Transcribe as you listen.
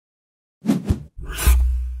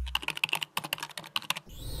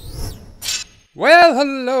Well,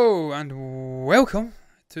 hello and welcome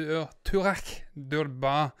to our Tughlaq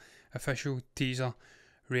Durbar official teaser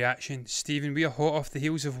reaction. Stephen, we are hot off the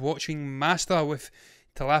heels of watching Master with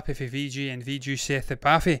Telepathy VG and VG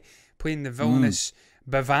Sethipathi playing the villainous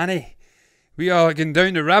Bhavani. We are going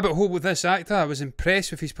down the rabbit hole with this actor. I was impressed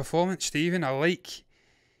with his performance, Stephen. I like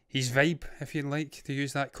his vibe, if you'd like to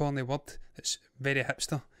use that corny word. It's very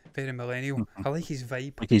hipster, very millennial. I like his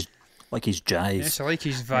vibe. Like his jive. Yes, I like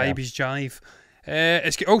his vibe, his jive.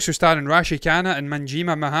 It's also starring Rashi Khanna and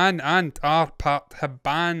Manjima Mahan and Arpat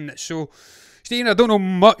Haban. So, Stephen, I don't know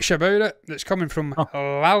much about it. It's coming from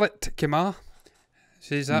Lalit Kumar.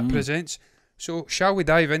 Says that presents. So, shall we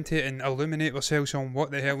dive into it and illuminate ourselves on what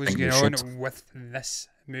the hell is going on with this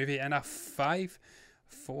movie in a 5,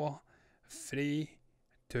 4, 3,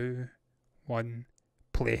 2, 1,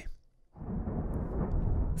 play.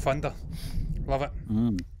 Thunder. Love it.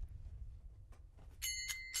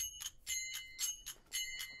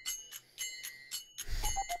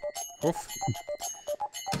 Oof.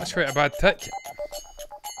 That's quite a bad tick.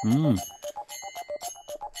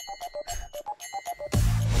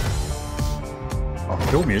 Oh,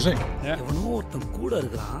 cool music. Yeah.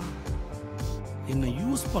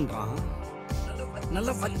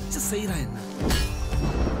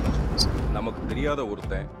 நமக்கு தெரியாத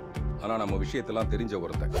ஒருத்தன் ஆனா நம்ம விஷயத்தெல்லாம் தெரிஞ்ச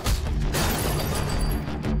ஒருத்தன்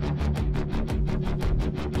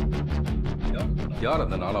யார்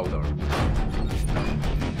அந்த நாலாவது ஆள்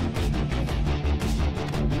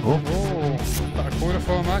That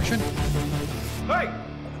chloroform action. Hey!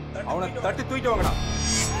 அவனை தட்டி தூக்கிட்டு வாங்கடா.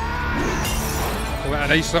 Oh, a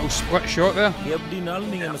nice little split shot there. எப்படினாலும்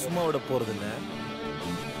நீங்க என்ன சும்மா விட போறது இல்ல.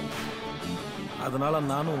 அதனால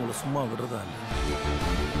நானும் உங்களை சும்மா விடுறதா இல்ல.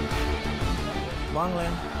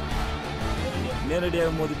 வாங்களேன்.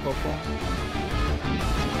 நேரடியாக மோதி பார்ப்போம்.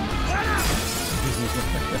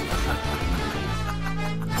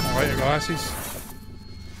 I like the glasses.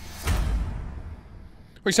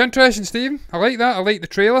 Well, it's interesting, Stephen. I like that. I like the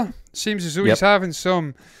trailer. Seems as though he's having some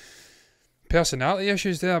personality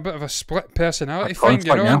issues there. A bit of a split personality thing,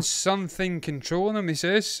 you know, and something controlling him, he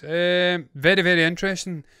says. Very, very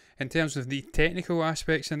interesting in terms of the technical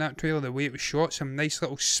aspects in that trailer, the way it was shot. Some nice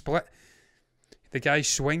little split. The guy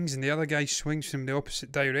swings and the other guy swings from the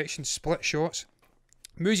opposite direction. Split shots.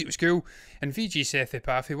 Music was cool. And VG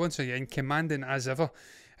Sethipathi, once again, commanding as ever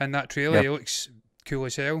in that trailer. He looks cool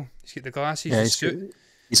as hell. He's got the glasses, the suit.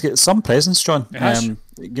 He's got some presence, John.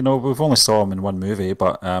 You know, we've only saw him in one movie,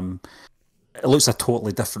 but it looks a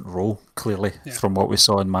totally different role, clearly, from what we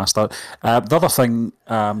saw in Master. The other thing,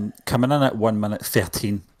 coming in at 1 minute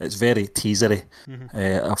 13, it's very teasery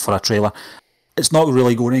for a trailer. It's not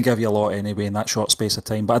really going to give you a lot anyway in that short space of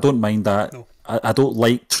time, but I don't mind that. No. I don't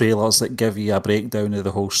like trailers that give you a breakdown of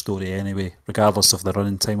the whole story anyway, regardless of the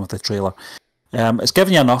running time of the trailer. It's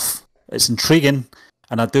giving you enough. It's intriguing.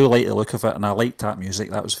 And I do like the look of it, and I liked that music.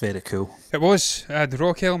 That was very cool. It was. It had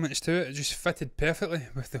rock elements to it. It just fitted perfectly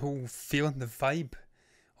with the whole feeling, the vibe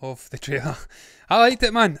of the trailer. I liked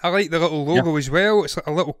it, man. I like the little logo as well. It's like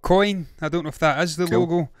a little coin. I don't know if that is the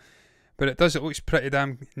logo, but it does. It looks pretty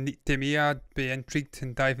damn neat to me. I'd be intrigued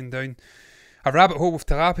in diving down a rabbit hole with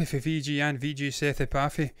Telepathy VG and VG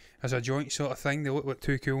Sethipathi as a joint sort of thing. They look like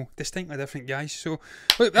two cool, distinctly different guys. So,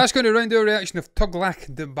 look, that's going to round our reaction of Tughlaq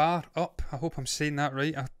Durbar up. I hope I'm saying that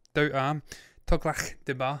right. I doubt I am. Tughlaq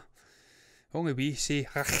Durbar. Only we say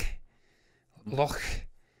Loch,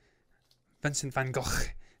 Vincent van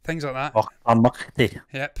Gogh, things like that.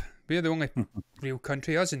 Yep. We're the only real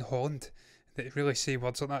country, us in Holland, that really say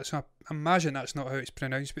words like that. So I imagine that's not how it's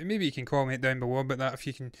pronounced. But maybe you can comment down below about that if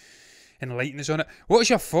you can enlighten us on it.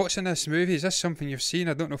 What's your thoughts on this movie? Is this something you've seen?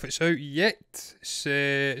 I don't know if it's out yet.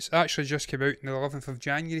 It's actually just come out on the 11th of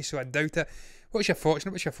January, so I doubt it. What's your thoughts on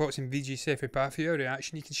it? What's your thoughts on VG Sethipathi? Your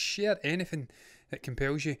reaction? You can share anything that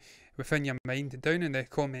compels you within your mind down in the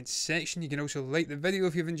comments section. You can also like the video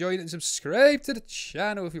if you've enjoyed it and subscribe to the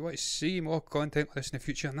channel if you want to see more content like this in the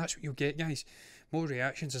future. And that's what you'll get, guys. More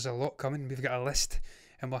reactions. There's a lot coming. We've got a list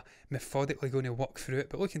and we're methodically going to work through it.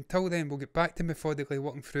 But look, until then, we'll get back to methodically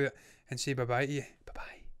working through it and say bye-bye to you.